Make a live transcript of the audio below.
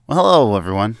Well, hello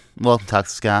everyone. Welcome to Talk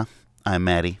to Ska. I'm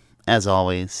Maddie, as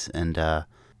always, and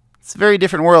it's a very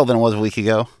different world than it was a week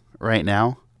ago right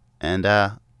now, and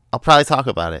I'll probably talk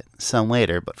about it some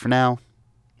later, but for now,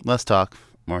 let's talk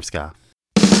more Ska.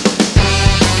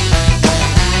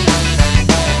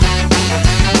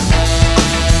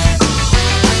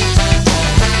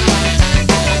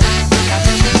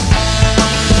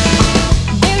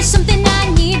 There's something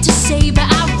I need to say, but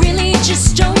I really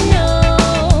just don't know.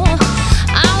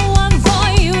 I want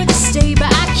for you to stay,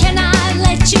 but I cannot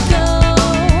let you go.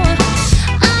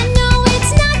 I know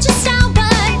it's not your style,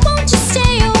 but won't you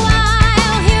stay a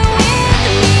while here with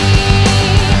me?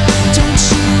 Don't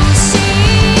you see?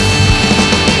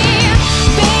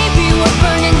 Baby, we're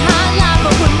burning hot lava,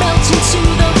 we're melting to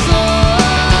the floor.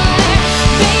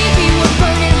 Baby, we're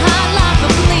burning hot lava,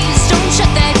 please don't shut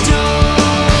that door.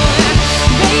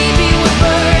 Baby, we're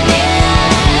burning.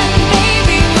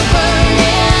 Baby, we're burning.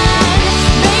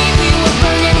 Baby, we're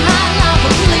burning hot lava,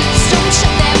 please don't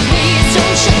shut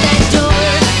that door.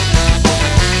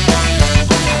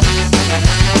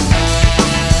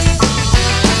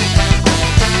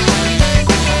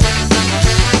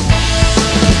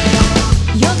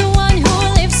 You're the one who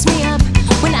lifts me up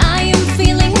when I am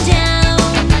feeling down,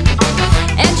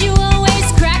 and you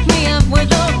always crack me up. We're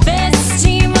the best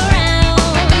team around.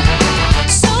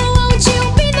 So won't you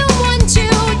be the one to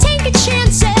take a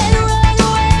chance and run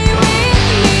away with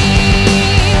me?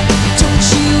 Don't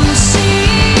you see?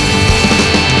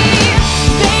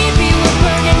 Baby, we're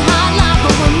burning hot lava,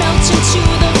 we're melting to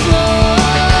the floor.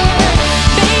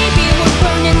 Baby, we're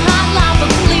burning hot lava,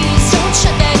 please don't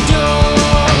shut that door.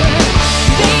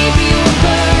 Baby, we're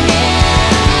burning.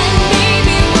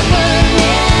 Baby, we're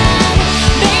burning.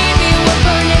 Baby, we're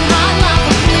burning hot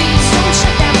lava, please don't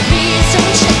shut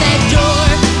that door.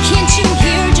 Can't you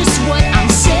hear just what I'm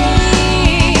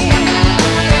saying?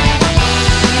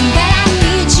 That I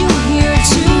need you here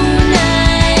tonight.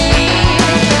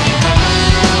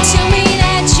 Tell me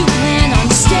that you plan on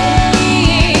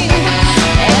staying,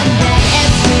 and that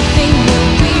everything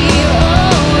will be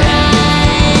alright.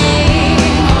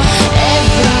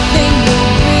 Everything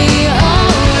will be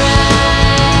alright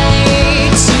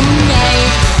tonight.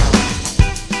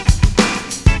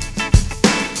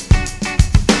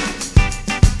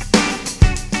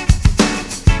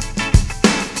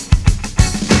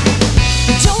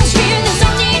 Don't fear, there's no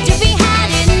need to be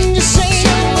hiding. Just say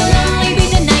it will only be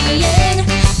denying.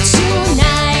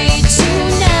 Tonight.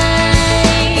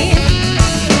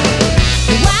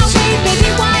 Wow, hey baby,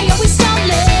 why are we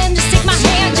stalling? Just take my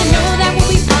hand, you know that we'll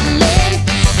be falling.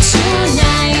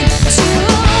 Tonight.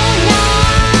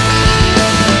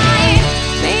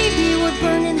 Baby, we're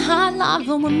burning hot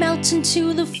lava, we're melting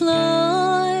to the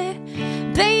floor.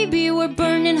 Baby, we're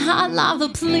burning hot lava,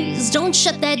 please don't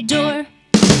shut that door.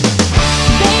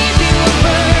 Baby, we're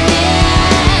burning.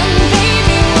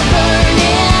 Baby, we're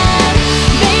burning.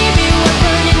 Baby, we're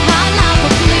burning hot lava,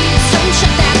 please don't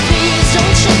shut that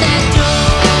door.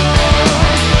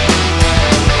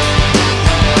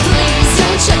 Please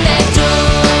don't shut that door.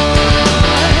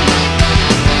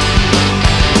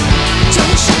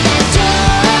 Don't shut that door.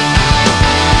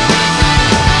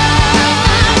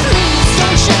 Please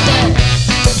don't shut that.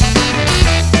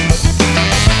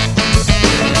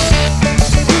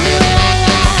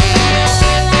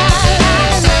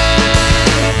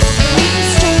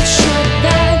 Please don't shut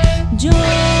that door.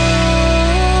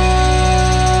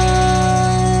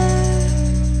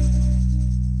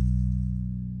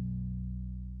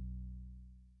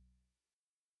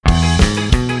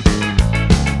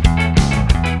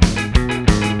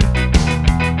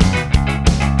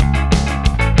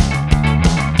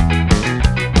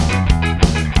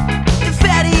 If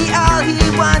Eddie, all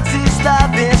he wants is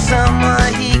love and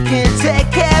someone he can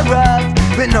take care of,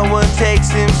 but no one takes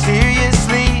him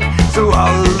seriously, so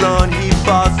all alone he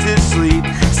falls to sleep.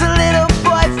 So little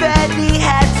boy Freddy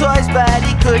had toys, but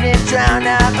he couldn't drown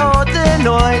out all the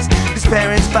noise. His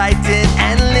parents fighting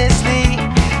endlessly,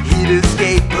 he'd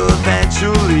escape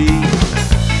eventually.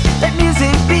 Let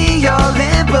music be your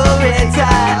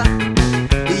liberator,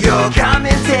 your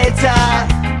commentator,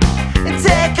 and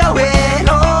take away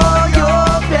all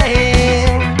your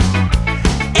pain.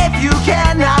 If you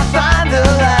cannot find the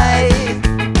light,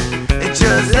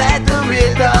 just let the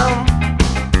rhythm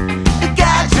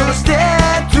guide your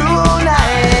step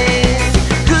tonight.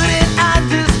 Couldn't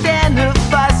understand the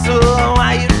fuss or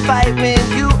why you fight when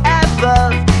you have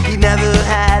love. He never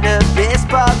had a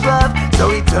baseball glove, so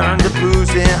he turned to booze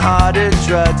and harder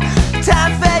drugs.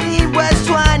 Time Freddy was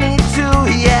 22,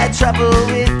 he had trouble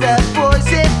with the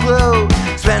poison flu.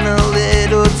 Spent a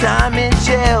little time in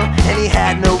jail, and he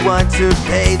had no one to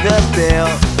pay the bill.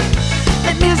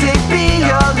 Let music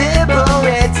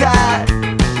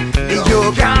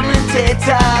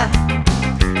commentator.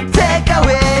 Take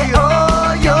away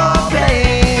all your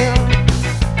pain.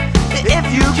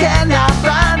 If you cannot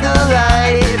find the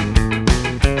light,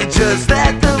 just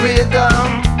let the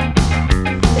rhythm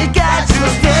guide your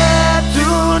step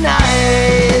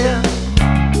tonight.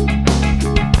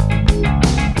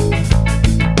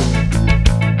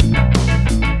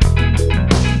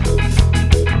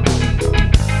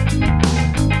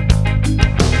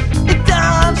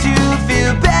 Don't you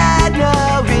feel bad?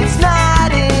 No, it's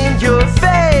not in your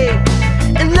fate.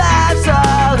 And life's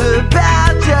all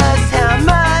about just how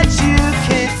much you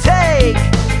can take.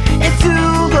 And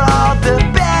through all the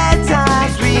bad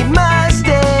times we must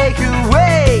stay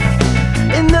awake.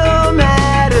 And no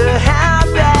matter how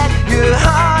bad your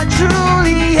heart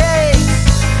truly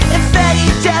aches. And Freddy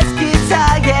just gets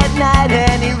high at night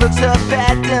and he looks up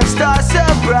at them stars so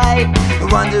bright,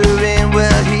 wondering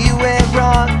where he went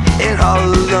wrong. And all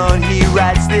alone he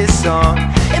writes this song.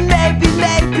 And maybe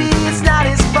it's not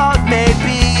his fault.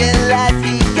 Maybe in life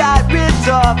he got ripped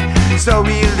off. So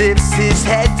he lifts his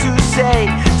head to say,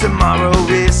 tomorrow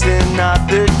is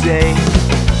another day.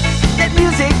 Let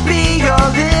music be your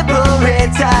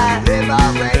liberator,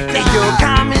 your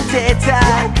commentator.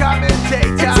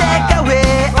 And take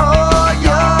away all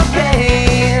your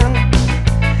pain.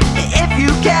 If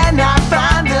you cannot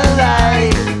find the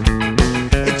light,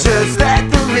 just let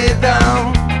the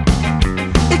rhythm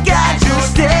guide your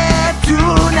step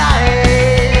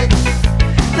tonight.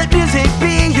 Let music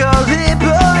be your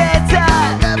liberator,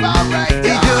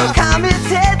 your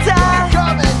commentator.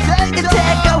 And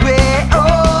take away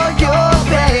all your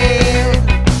pain.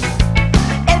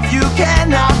 If you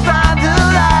cannot find the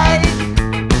light,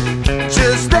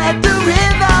 just let the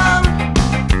rhythm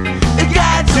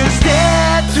guide your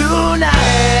step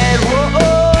tonight. Whoa.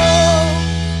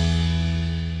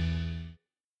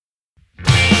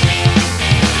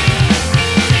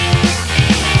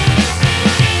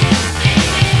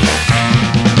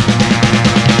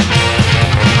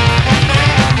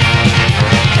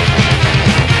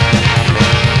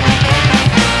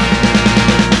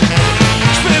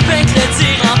 J'peux bien te le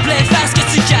dire en pleine face que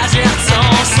tu cachères ton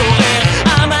sourire.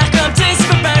 Amer comme t'es, tu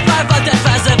peux bien faire votre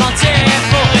face devant tes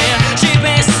pour rire. J'ai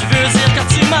bien su veux dire quand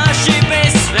tu manges, j'ai bien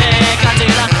su fait quand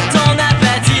t'es là. Ton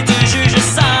appétit te juge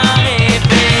sans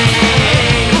rêver.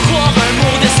 Pour croire un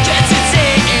mot de ce que tu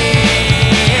dis.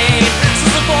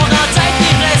 Sans se voir en tête,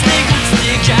 il reste des goûts, tu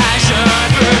dégages un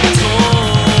peu trop.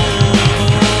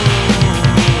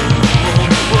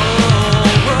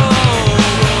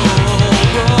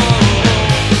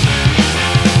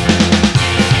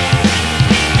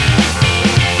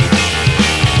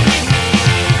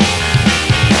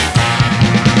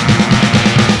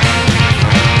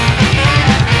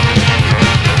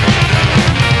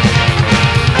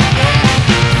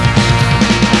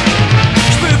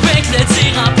 J'peux bien te le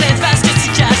dire en pleine face que tu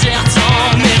cachères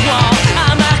ton miroir.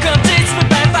 Amer comme t'es, tu peux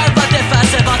bien faire votre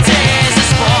face devant tes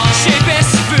espoirs. J'sais bien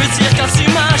si tu veux dire quand tu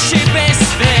manges, j'sais bien si tu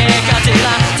fais quand t'es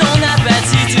là. Ton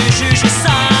appétit te juge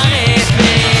sans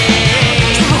rêver.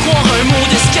 J'peux pas croire un mot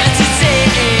de ce que tu dis.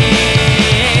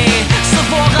 Sans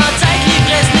voir en tête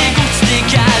l'ivresse, les goûts, tu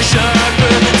dégages un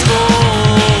peu trop.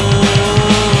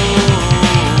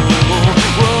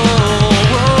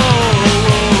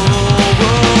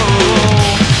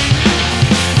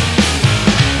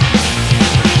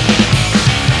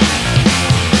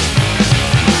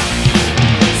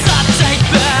 Ça a peut-être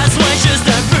besoin juste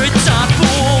d'un peu de temps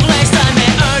pour l'instant,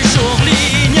 mais un jour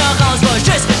l'ignorance va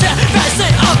juste te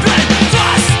passer en pleine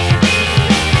face.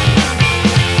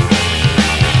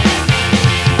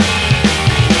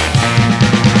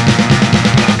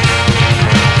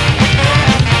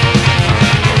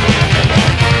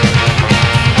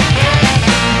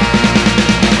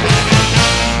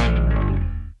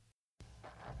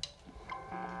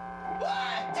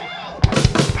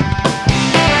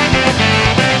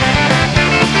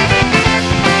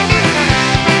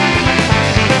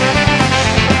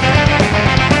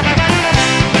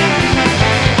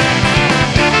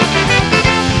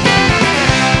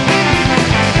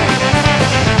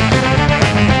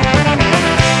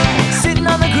 Sitting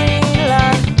on the green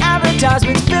line,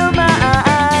 advertisements fill my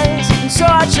eyes, and so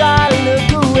I try to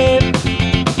look away.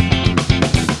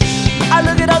 I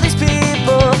look at all these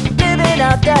people living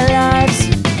out their lives.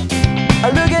 I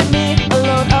look at me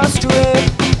alone astray.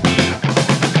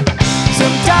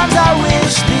 Sometimes I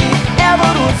wish the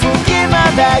airport would forgive my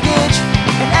baggage,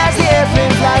 and as the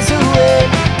airplane flies away,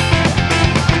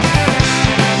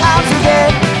 I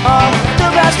forget all the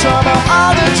past trauma,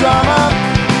 all the drama.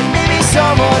 Maybe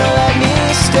someone will let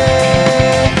me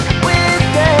stay with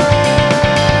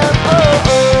them. Oh,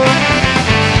 oh.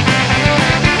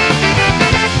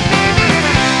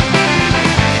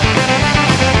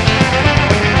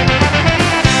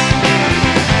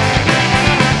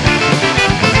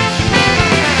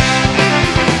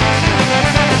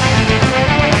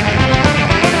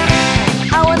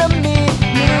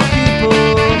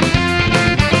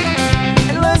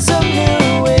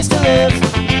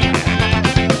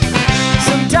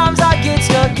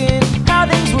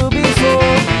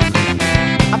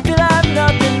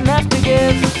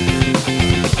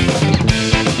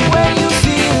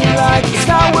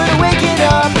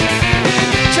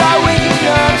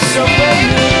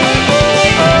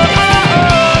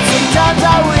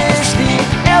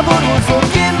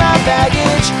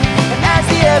 baggage. And as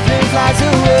the airplane flies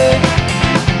away,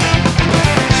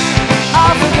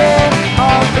 I'll forget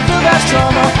all of the past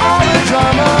trauma, all the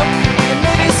drama, and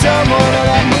maybe someone will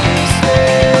let me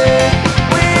stay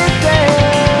with them.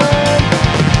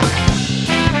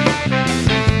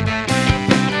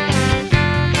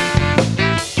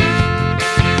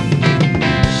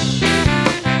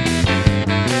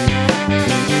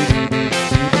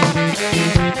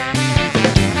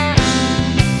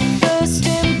 First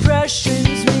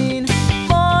impressions mean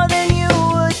more than you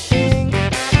would think.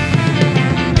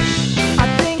 I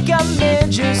think I may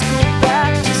just go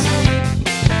back to sleep.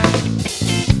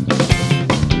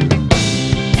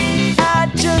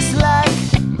 I just like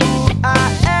who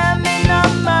I am in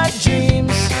all my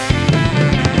dreams.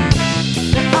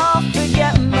 Then I'll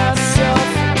forget myself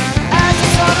as the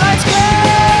sunlight's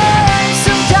gray.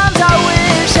 Sometimes I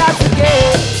wish I'd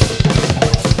forget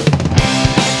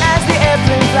as the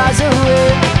airplane flies away.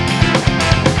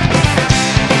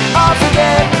 I'll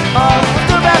forget all of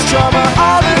the past trauma,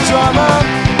 all the drama.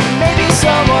 Maybe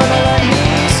someone will let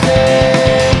me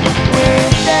stay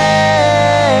with them.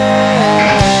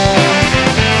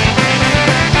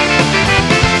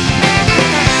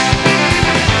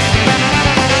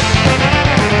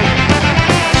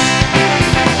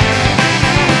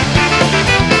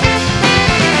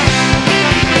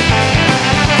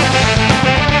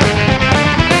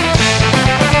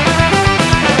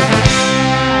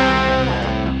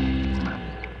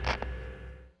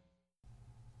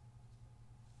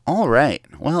 All right.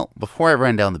 Well, before I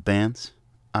run down the bands,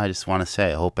 I just want to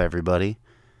say I hope everybody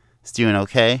is doing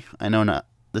okay. I know not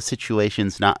the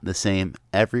situation's not the same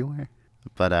everywhere,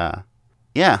 but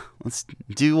yeah, let's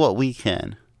do what we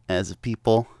can as a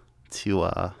people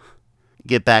to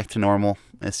get back to normal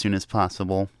as soon as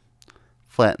possible.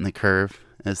 Flatten the curve,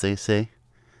 as they say.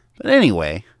 But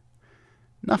anyway,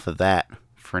 enough of that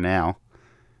for now.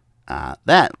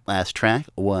 That last track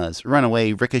was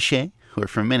Runaway Ricochet, who are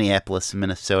from Minneapolis,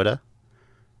 Minnesota,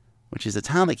 which is a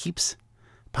town that keeps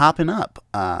popping up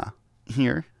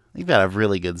here. They've got a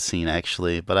really good scene,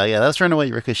 actually. But yeah, that's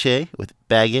Runaway Ricochet with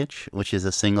Baggage, which is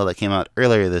a single that came out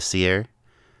earlier this year.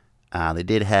 They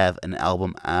did have an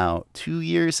album out 2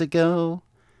 years ago.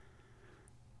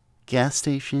 Gas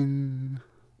Station.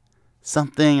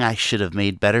 Something. I should have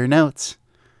made better notes.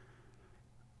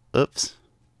 Oops.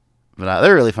 But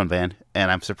they're a really fun band, and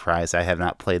I'm surprised I have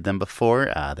not played them before.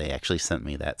 They actually sent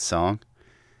me that song,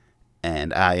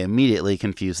 and I immediately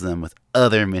confused them with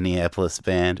other Minneapolis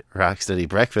band, Rocksteady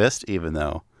Breakfast, even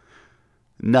though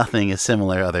nothing is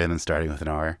similar other than starting with an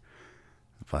R.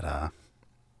 But,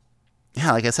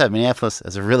 yeah, like I said, Minneapolis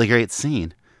is a really great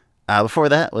scene. Before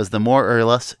that was the More or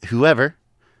Less Whoever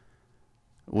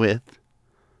with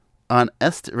On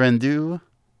Est Rendu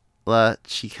La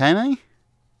Chicane.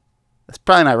 That's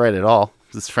probably not right at all.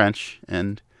 It's French,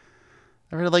 and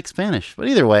I really like Spanish. But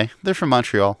either way, they're from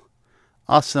Montreal.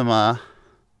 Awesome,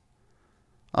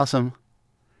 awesome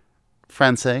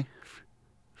Francais.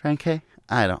 Franque?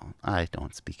 I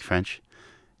don't speak French.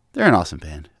 They're an awesome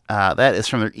band. That is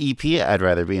from their EP, I'd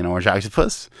Rather Be an Orange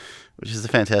Octopus, which is a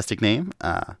fantastic name.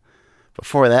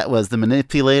 Before that was The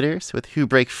Manipulators with Who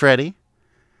Break Freddy,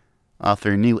 off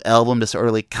their new album,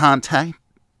 Disorderly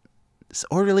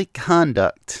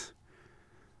Conduct.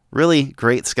 Really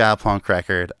great ska punk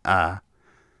record. Total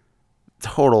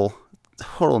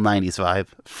 90s vibe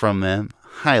from them.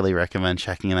 Highly recommend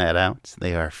checking that out.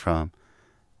 They are from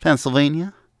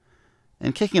Pennsylvania.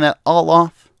 And kicking that all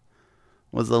off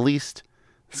was the least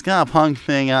ska punk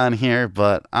thing on here,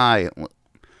 but I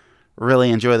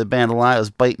really enjoy the band a lot. It was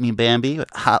Bite Me Bambi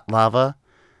with Hot Lava,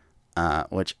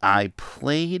 which I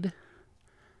played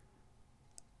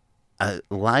a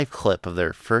live clip of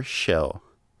their first show,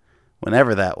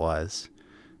 whenever that was,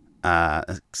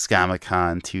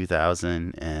 SkamaCon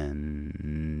 2000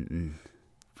 and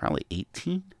probably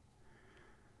 18.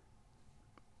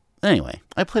 Anyway,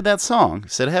 I played that song.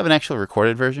 So to have an actual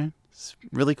recorded version, it's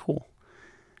really cool.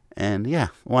 And yeah,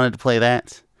 wanted to play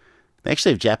that. They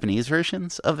actually have Japanese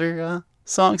versions of their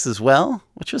songs as well,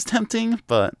 which was tempting,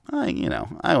 but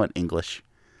I went English,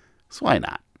 so why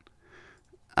not?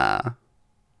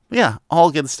 Yeah,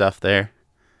 all good stuff there.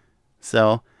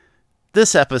 So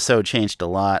this episode changed a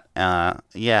lot.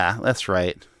 Yeah, that's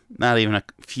right. Not even a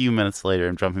few minutes later,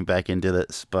 I'm jumping back into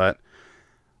this, but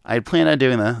I had planned on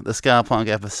doing the ska punk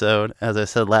episode, as I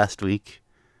said last week,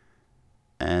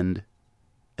 and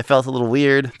it felt a little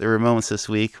weird. There were moments this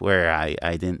week where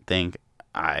I didn't think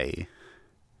I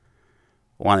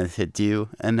wanted to do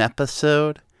an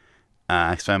episode,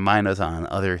 because my mind was on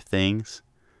other things.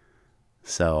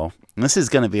 So this is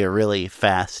going to be a really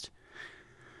fast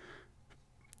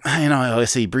I know I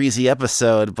always say breezy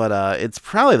episode, but it's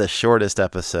probably the shortest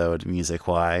episode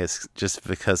music-wise, just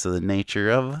because of the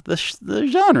nature of the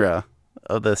genre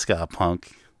of the ska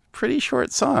punk. Pretty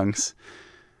short songs.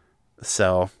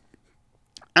 So,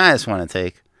 I just want to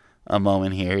take a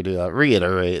moment here to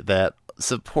reiterate that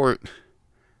support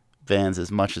bands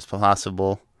as much as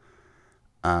possible,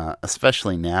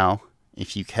 especially now,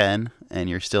 if you can, and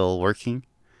you're still working.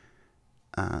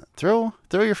 Throw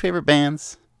your favorite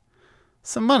bands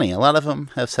some money. A lot of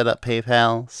them have set up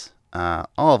PayPals.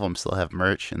 All of them still have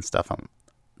merch and stuff on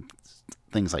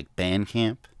things like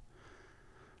Bandcamp.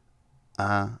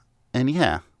 And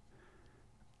yeah,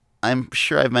 I'm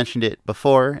sure I've mentioned it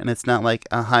before, and it's not like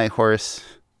a high horse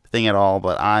thing at all,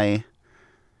 but I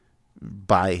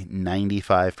buy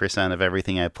 95% of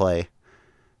everything I play.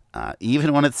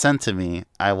 Even when it's sent to me,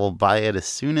 I will buy it as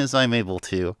soon as I'm able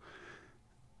to,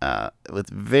 with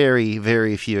very,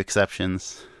 very few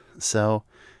exceptions. So,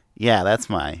 yeah, that's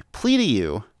my plea to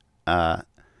you.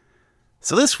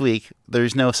 So this week,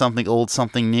 there's no something old,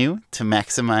 something new to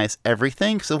maximize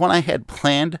everything. So when I had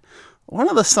planned, one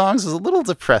of the songs was a little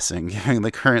depressing given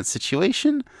the current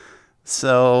situation.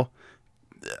 So,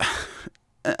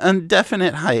 a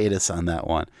definite hiatus on that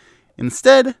one.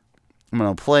 Instead, I'm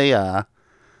going to play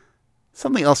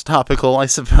something else topical, I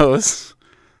suppose.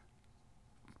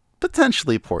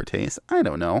 Potentially poor taste, I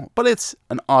don't know. But it's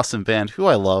an awesome band who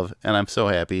I love, and I'm so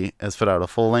happy has put out a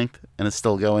full length and is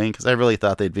still going, because I really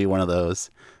thought they'd be one of those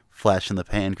flash in the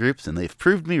pan groups, and they've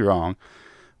proved me wrong.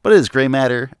 But it is Grey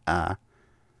Matter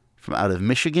from out of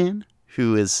Michigan,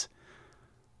 who is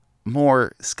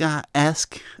more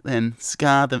ska-esque than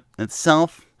ska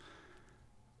itself.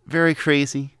 Very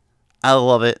crazy. I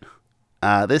love it.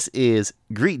 This is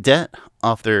Greet Debt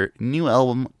off their new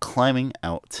album, Climbing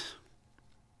Out.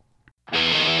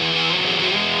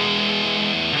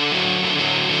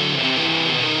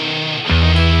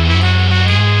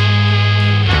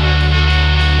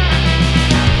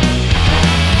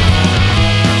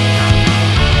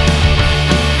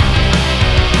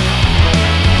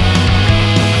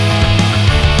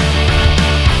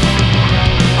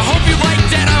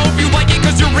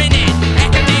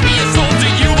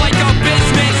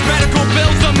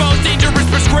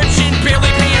 Prescription, barely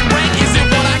paying rent isn't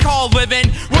what I call living.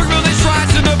 Work with the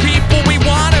tries to the people we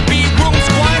wanna be. Room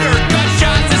squatter,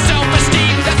 gunshots to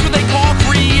self-esteem. That's what they call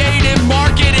creative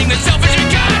marketing. The selfish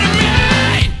economy.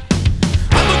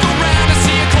 I look around and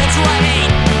see a culture I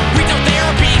hate. Retail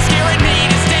therapy scaring me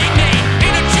to stagnate.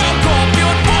 In a chokehold,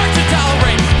 feeling forced to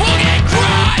tolerate. We'll get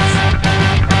crushed.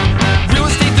 Real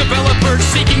estate developers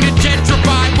seeking to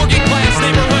gentrify working class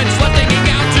neighborhoods left hanging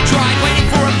out to dry, waiting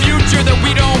for a future that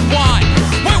we don't want.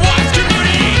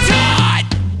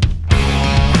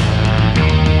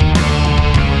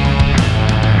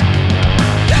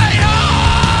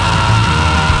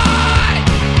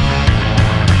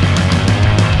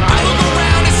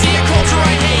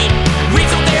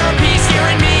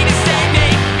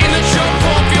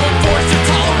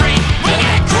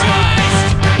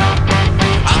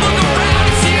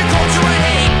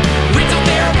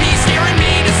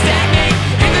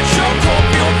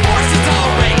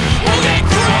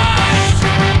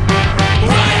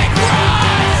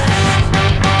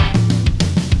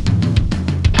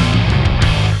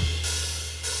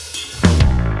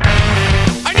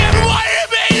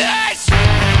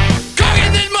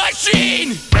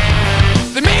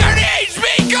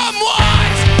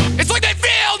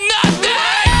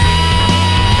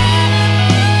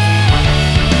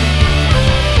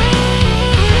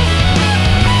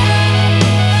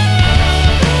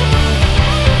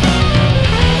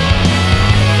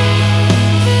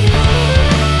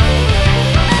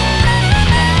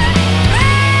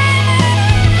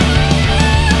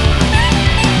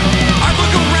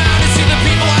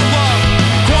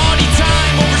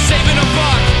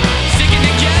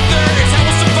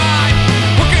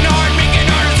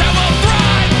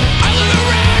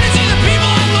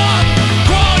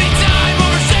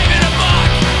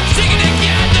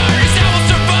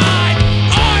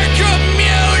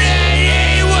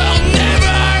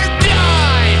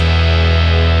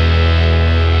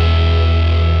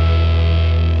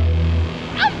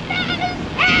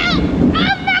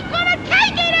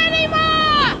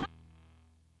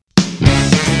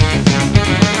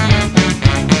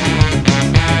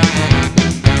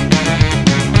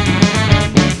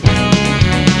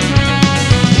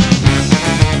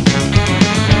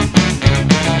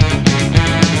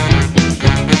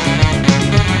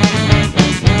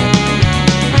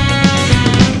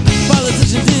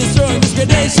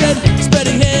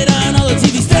 Spreading hate on all the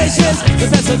TV stations. The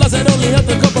passing laws that only help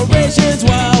the corporations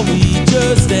while we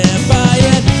just stand by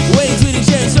it. Waiting, tweeting,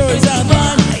 sharing. sound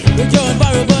fine. They're going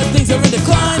viral, but things are in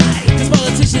decline. These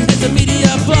politicians get the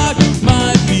media block.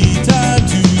 Might be time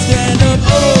to stand up.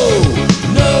 Oh,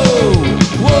 no,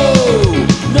 whoa,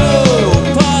 no,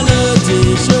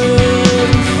 politicians.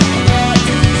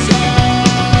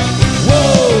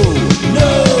 Whoa, no,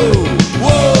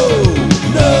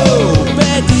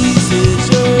 bad decisions.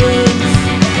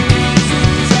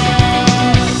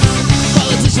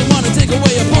 Politicians wanna take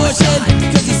away abortion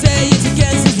because they say it's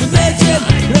against his religion.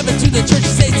 Reverend to the church,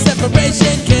 state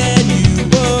separation. Can you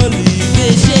believe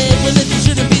this shit? Religion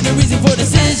shouldn't be the reason for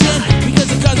decision because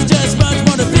it causes just much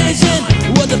more division.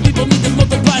 What the people need to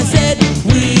multiply instead.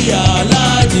 We are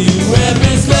lied to and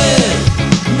misled.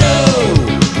 No,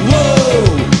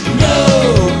 whoa, no,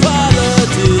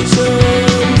 politicians.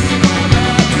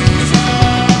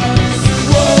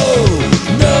 Whoa,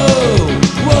 no,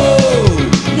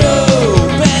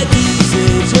 bad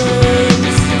decisions.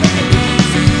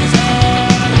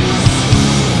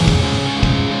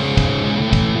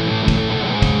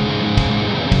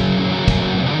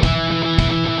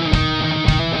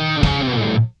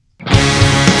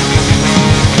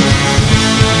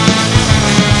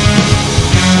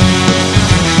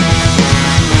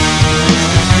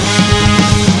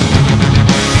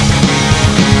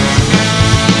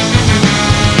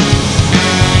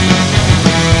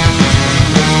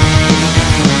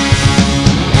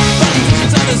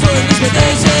 Politicians on this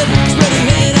organization, spreading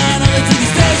hate on all the TV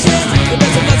stations. The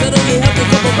best of us that only help the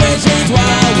corporations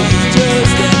while we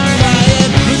just stand quiet.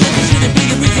 Religion shouldn't be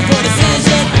the reason for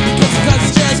decision because it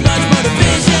causes just much more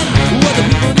division. What the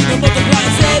people need to multiply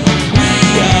instead.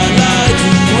 We are lied to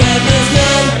and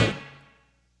misled.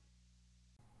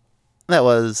 That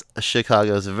was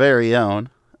Chicago's very own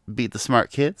Beat the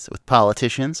Smart Kids with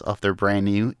Politicians off their brand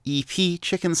new EP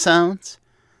Chicken Sounds,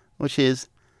 which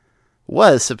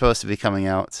was supposed to be coming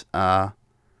out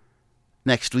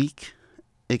next week.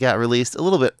 It got released a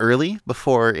little bit early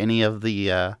before any of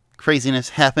the craziness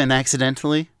happened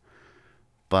accidentally,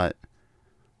 but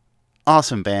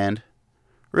awesome band,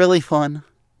 really fun,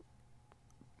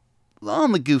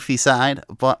 on the goofy side,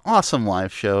 but awesome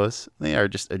live shows. They are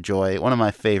just a joy. One of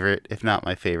my favorite, if not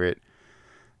my favorite,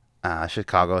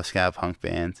 Chicago ska punk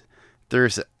bands.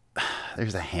 There's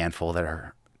a handful that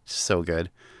are so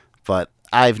good, but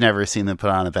I've never seen them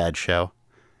put on a bad show.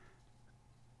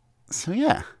 So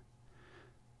yeah.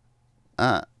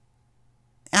 I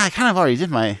kind of already did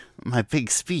my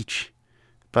big speech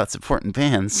about supporting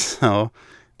bands, so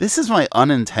this is my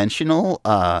unintentional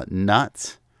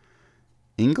not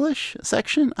English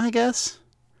section, I guess.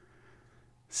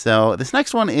 So this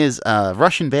next one is a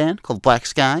Russian band called Black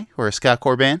Sky, or a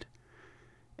ska-core band,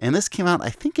 and this came out I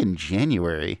think in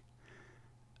January.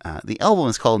 The album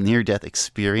is called Near Death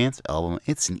Experience album.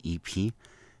 It's an EP,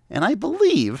 and I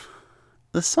believe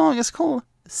the song is called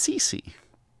Cece.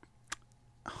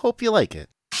 Hope you like it.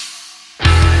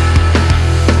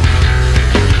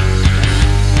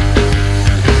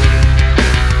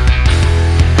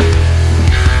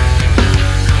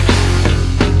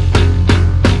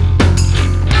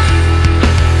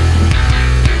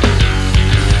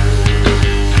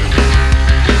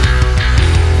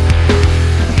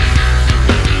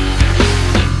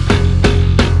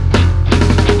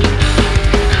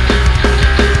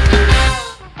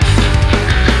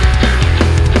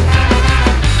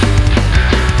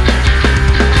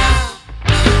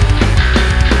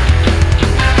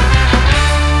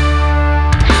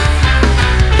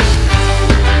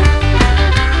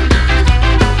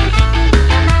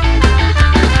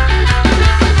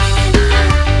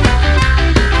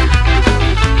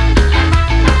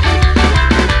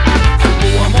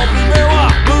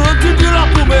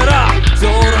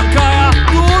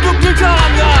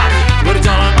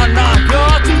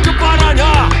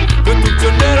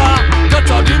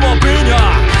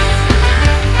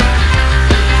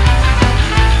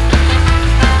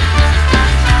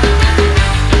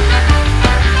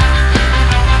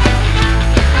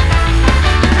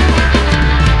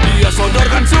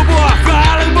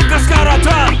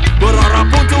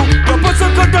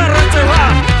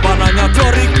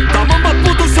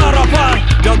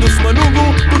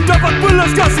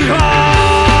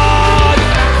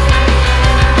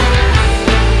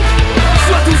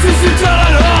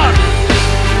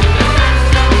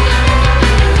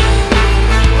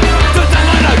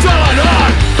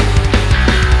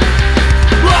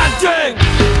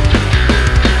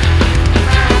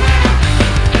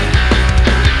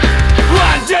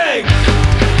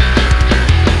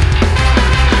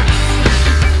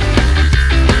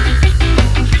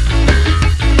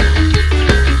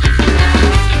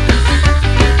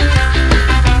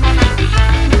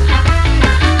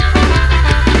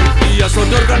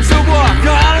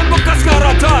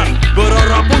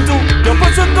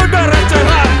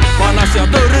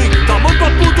 terik tak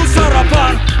membuat putus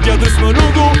harapan. Dia terus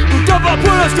menunggu untuk dapat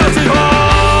puas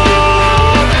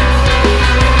kasihan.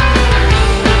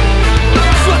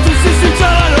 Suatu sisi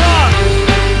jalanan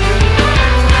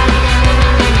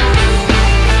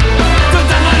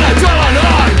tentangannya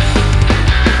jalanan.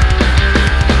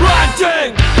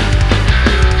 Ranting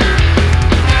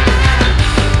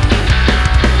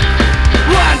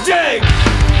Ranting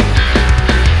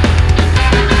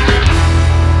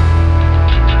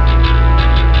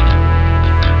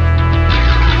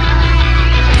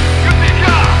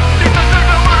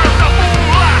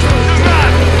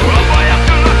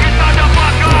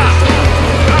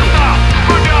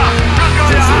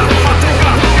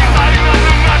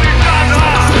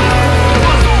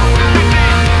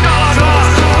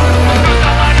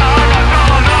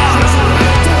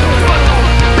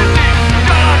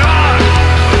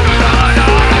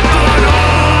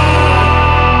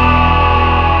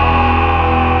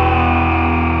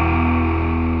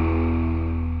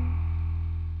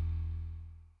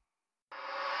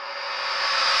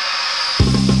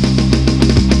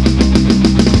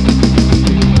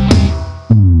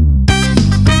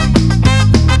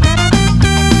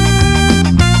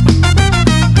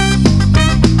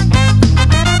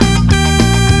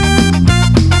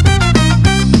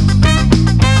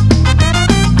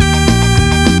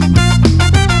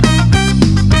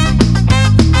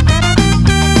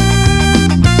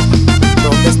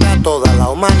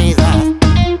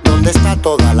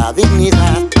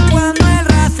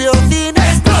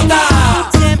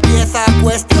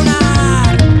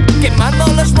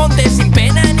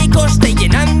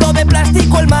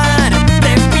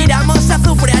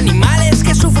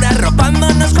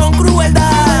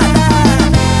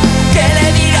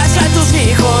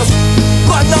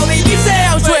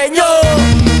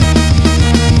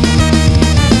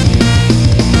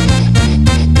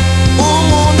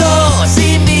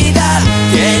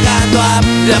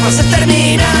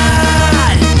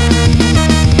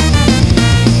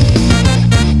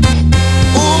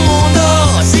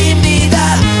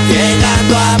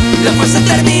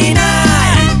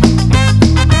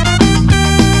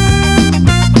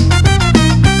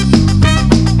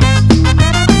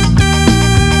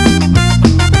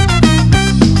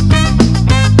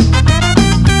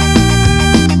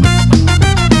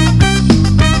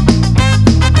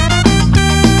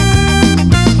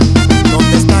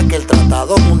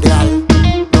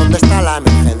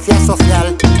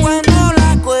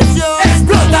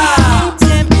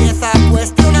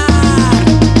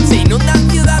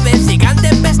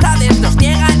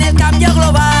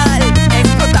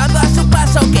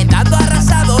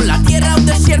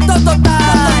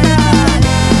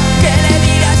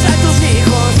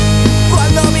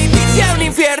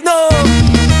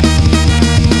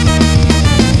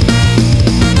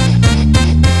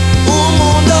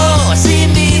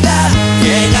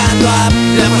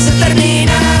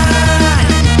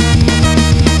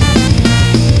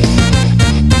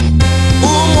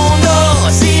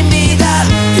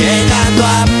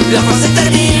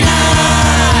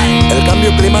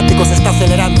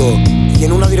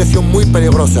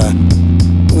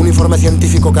Un informe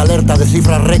científico que alerta de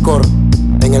cifras récord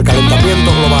en el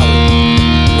calentamiento global.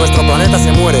 Nuestro planeta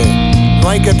se muere, no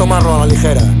hay que tomarlo a la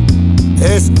ligera.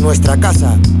 Es nuestra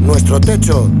casa, nuestro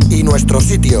techo y nuestro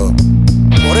sitio.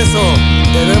 Por eso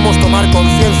debemos tomar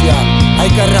conciencia, hay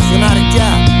que reaccionar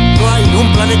ya. No hay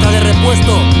un planeta de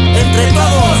repuesto. Entre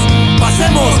todos,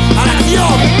 pasemos a la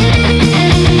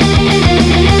acción.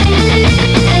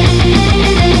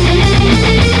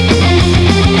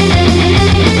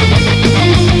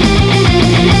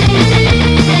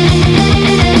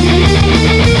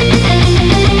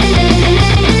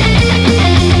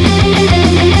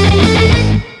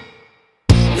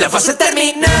 La fase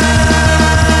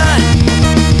terminal.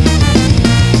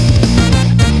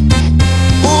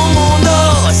 Un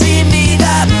mundo sin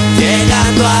vida,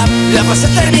 llegando a la fase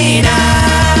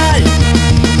terminal.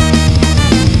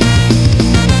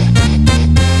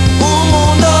 Un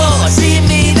mundo sin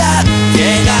vida,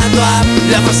 llegando a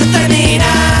la fase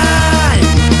terminal.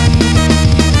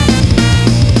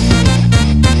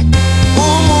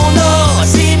 Un mundo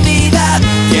sin vida,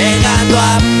 llegando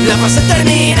a la fase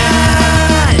terminal.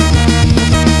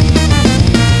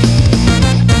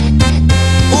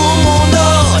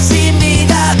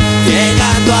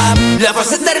 La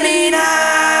fase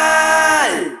terminal.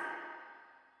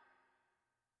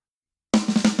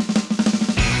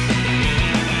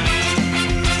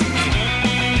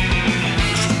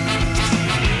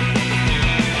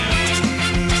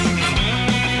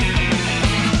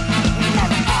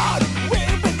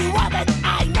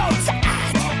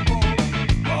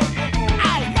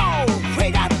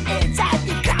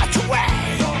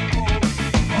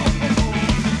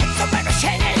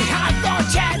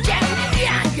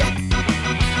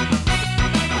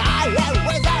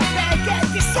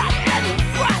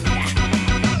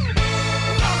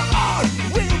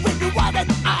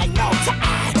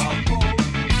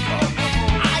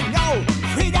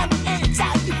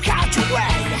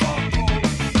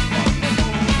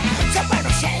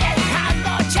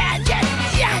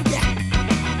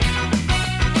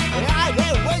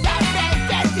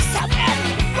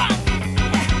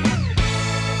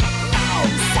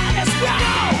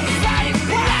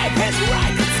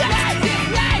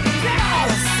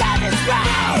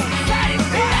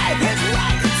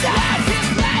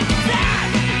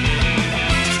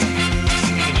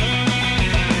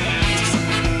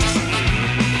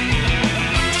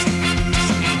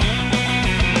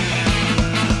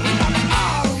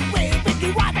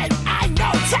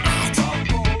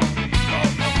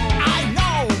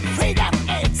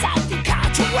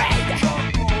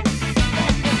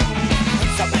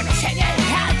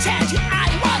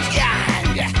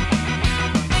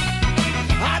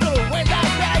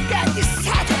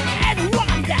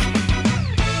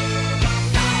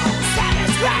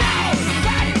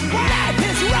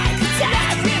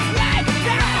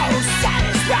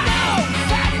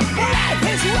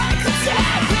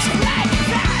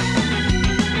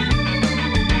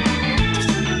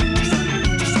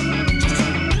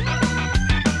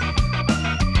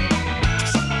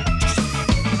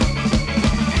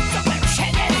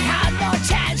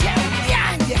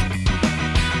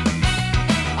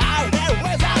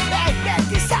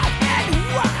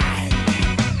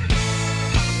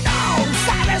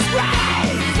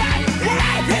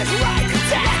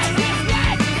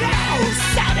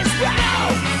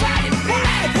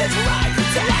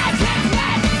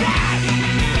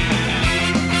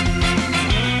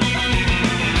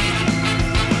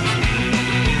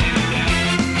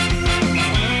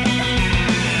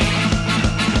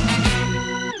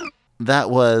 that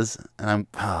was, and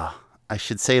I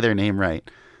should say their name right.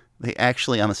 They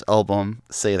actually on this album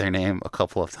say their name a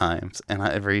couple of times, and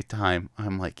every time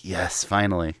I'm like, yes,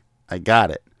 finally, I got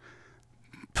it.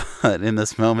 But in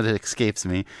this moment, it escapes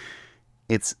me.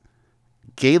 It's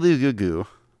Gelugugu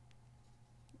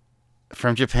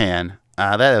from Japan.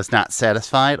 That is Not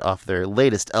Satisfied off their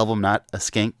latest album, Not a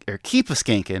Skank, or Keep a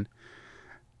Skankin',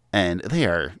 and they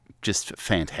are just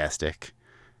fantastic.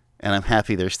 And I'm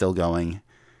happy they're still going.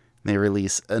 They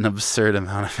release an absurd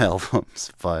amount of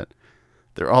albums, but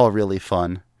they're all really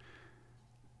fun.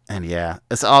 And yeah,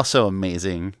 it's also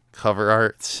amazing cover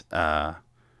art,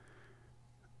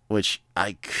 which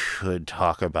I could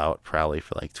talk about probably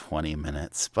for like 20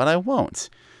 minutes, but I won't.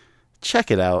 Check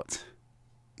it out.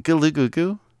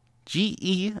 Gelugugu.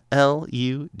 Gelugugu.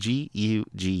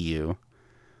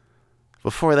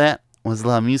 Before that was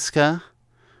La Musica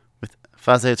with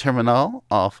Phase Terminal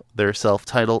off their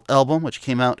self-titled album, which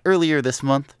came out earlier this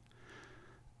month.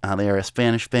 They are a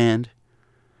Spanish band.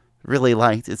 Really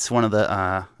liked. It's one of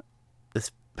the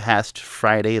this past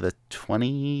Friday, the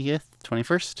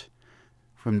 21st,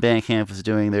 when Bandcamp was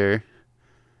doing their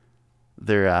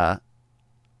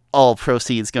all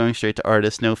proceeds going straight to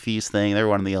artists, no fees thing. They're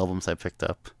one of the albums I picked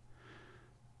up.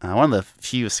 One of the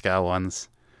few ska ones.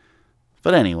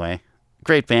 But anyway,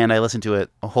 great band. I listened to it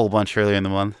a whole bunch earlier in the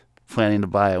month, planning to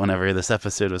buy it whenever this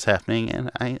episode was happening,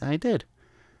 and I did.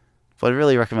 But I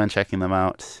really recommend checking them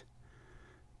out.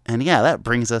 And yeah, that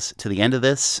brings us to the end of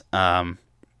this.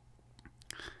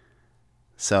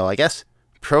 So I guess,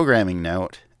 programming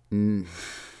note, things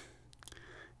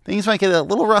might get a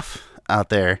little rough out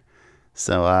there.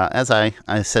 So as I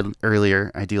said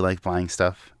earlier, I do like buying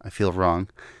stuff. I feel wrong.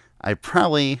 I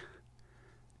probably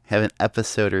have an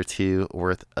episode or two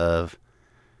worth of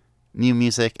new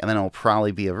music, and then it'll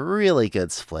probably be a really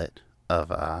good split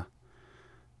of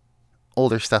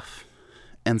older stuff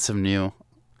and some new.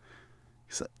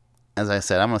 So, as I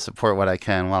said, I'm going to support what I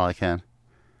can while I can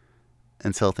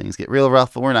until things get real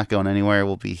rough, but we're not going anywhere.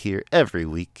 We'll be here every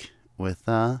week with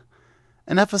an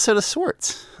episode of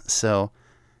sorts. So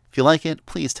if you like it,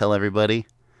 please tell everybody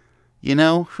you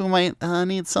know who might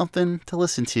need something to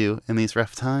listen to in these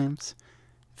rough times.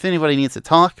 If anybody needs to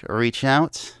talk or reach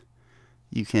out,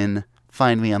 you can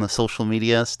find me on the social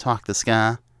medias, Talk to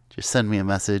Ska. Just send me a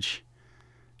message.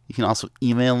 You can also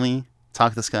email me,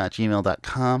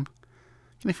 talktoska@gmail.com.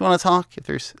 And if you want to talk, if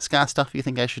there's ska stuff you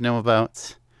think I should know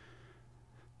about.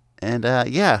 And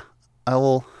yeah, I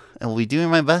will be doing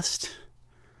my best.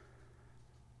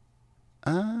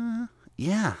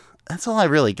 Yeah, that's all I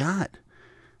really got.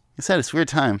 Like I said, it's weird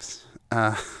times.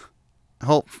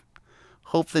 Hope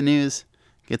the news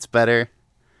gets better.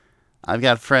 I've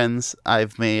got friends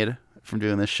I've made from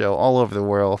doing this show all over the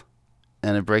world,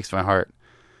 and it breaks my heart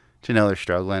to know they're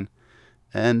struggling.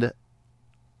 And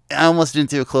I almost didn't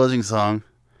do a closing song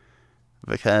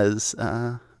because,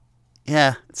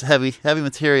 yeah, it's heavy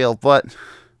material, but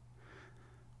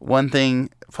one thing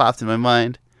popped in my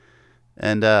mind,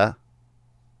 and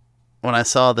when I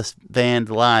saw this band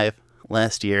live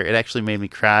last year, it actually made me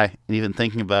cry, and even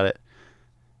thinking about it,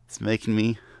 it's making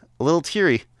me a little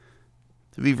teary,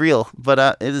 to be real.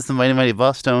 But it is the Mighty Mighty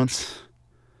Bosstones,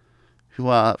 who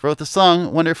wrote the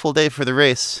song Wonderful Day for the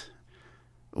Race,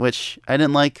 which I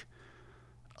didn't like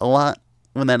a lot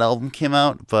when that album came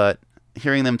out, but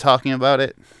hearing them talking about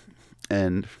it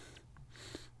and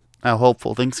how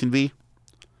hopeful things can be,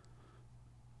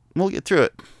 we'll get through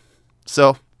it.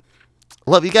 So,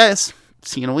 love you guys.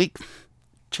 See you in a week.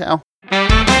 Ciao.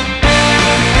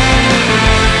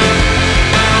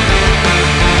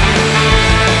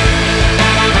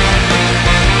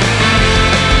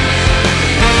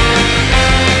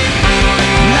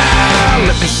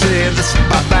 Let me say this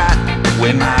about that.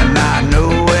 We might not know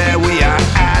where we are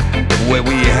at, where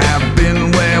we have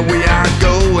been, where we are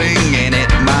going, and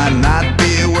it might not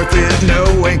be worth it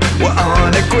knowing we're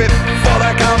unequipped for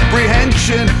the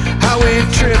comprehension how we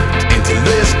tripped into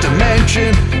this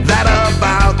dimension. That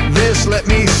about this, let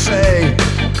me say,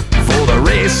 for the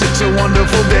race it's a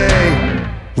wonderful day.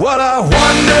 What a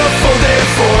wonderful day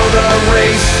for the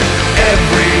race.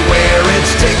 Everywhere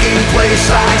it's taking place,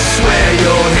 I swear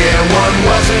you'll hear one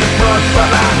wasn't run, but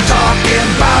I'm talking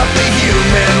about the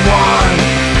human one.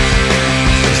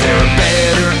 Is there a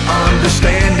better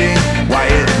understanding why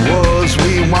it was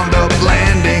we wound up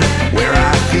landing where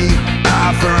our feet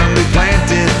are firmly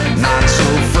planted? Not so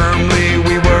firmly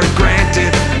we were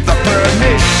granted the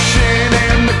permission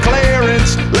and the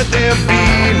clearance. Let there be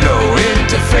no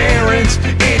interference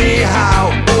anyhow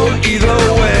or either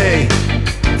way.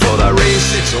 For the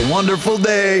race it's a wonderful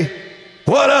day.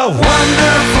 What a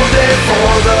wonderful day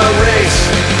for the race.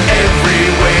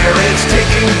 Everywhere it's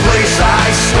taking place, I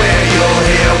swear you'll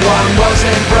hear one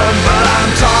wasn't run, but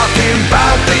I'm talking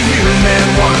about the human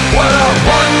one. What a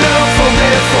wonderful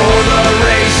day for the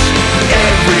race.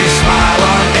 Every smile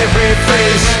on every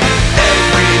face,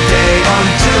 every day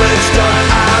until it's done.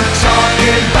 I'm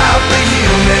talking about the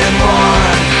human one.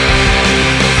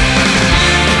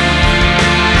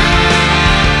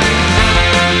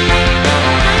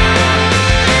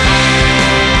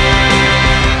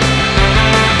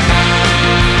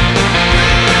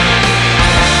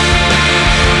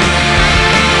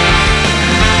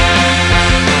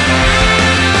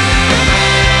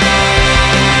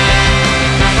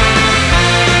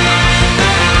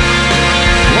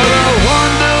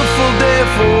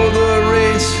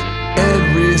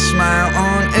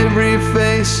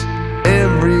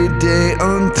 Every day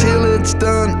until it's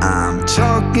done. I'm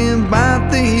talking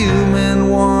about the human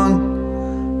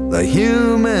one. The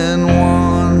human one.